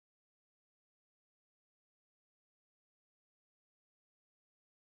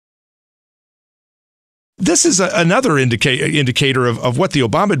This is another indicator of what the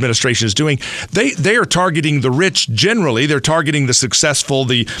Obama administration is doing. They are targeting the rich generally. They're targeting the successful,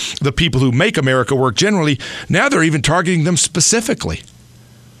 the people who make America work generally. Now they're even targeting them specifically.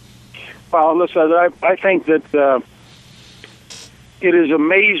 Well, listen, I think that it is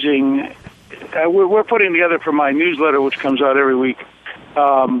amazing. We're putting together for my newsletter, which comes out every week,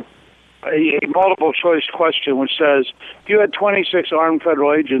 a multiple choice question which says, if you had 26 armed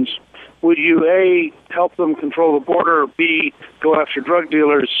federal agents, would you, A, help them control the border, B, go after drug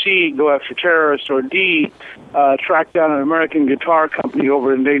dealers, C, go after terrorists, or D, track down an American guitar company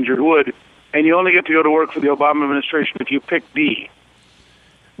over endangered wood? And you only get to go to work for the Obama administration if you pick D.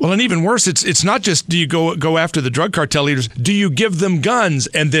 Well, and even worse, it's not just do you go after the drug cartel leaders, do you give them guns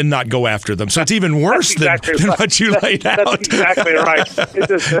and then not go after them? So it's even worse than what you laid out. That's exactly right.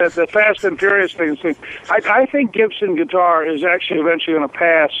 It's the Fast and Furious thing. I think Gibson guitar is actually eventually going to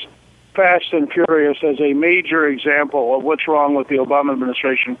pass Fast and Furious as a major example of what's wrong with the Obama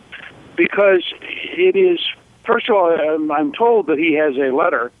administration, because it is, first of all, I'm told that he has a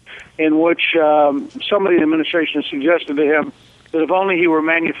letter in which somebody in the administration suggested to him that if only he were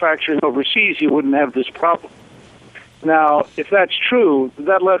manufacturing overseas, he wouldn't have this problem. Now, if that's true,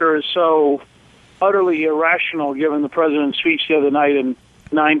 that letter is so utterly irrational given the president's speech the other night and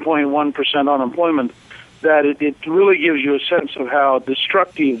 9.1% unemployment, that it really gives you a sense of how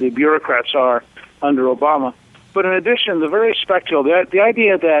destructive the bureaucrats are under Obama. But in addition, the very spectacle, the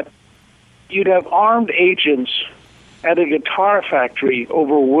idea that you'd have armed agents at a guitar factory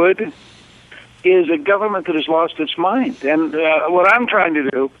over wood is a government that has lost its mind. And what I'm trying to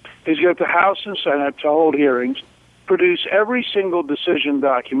do is get the House and Senate to hold hearings, produce every single decision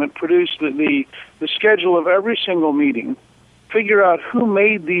document, produce the schedule of every single meeting, figure out who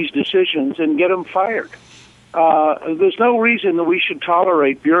made these decisions, and get them fired. There's no reason that we should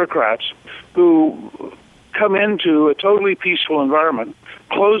tolerate bureaucrats who come into a totally peaceful environment,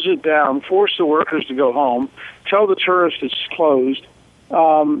 close it down, force the workers to go home, tell the tourists it's closed.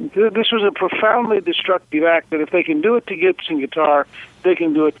 This was a profoundly destructive act that if they can do it to Gibson guitar, they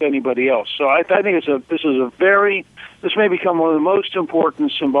can do it to anybody else. So I think this may become one of the most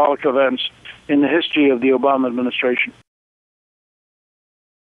important symbolic events in the history of the Obama administration.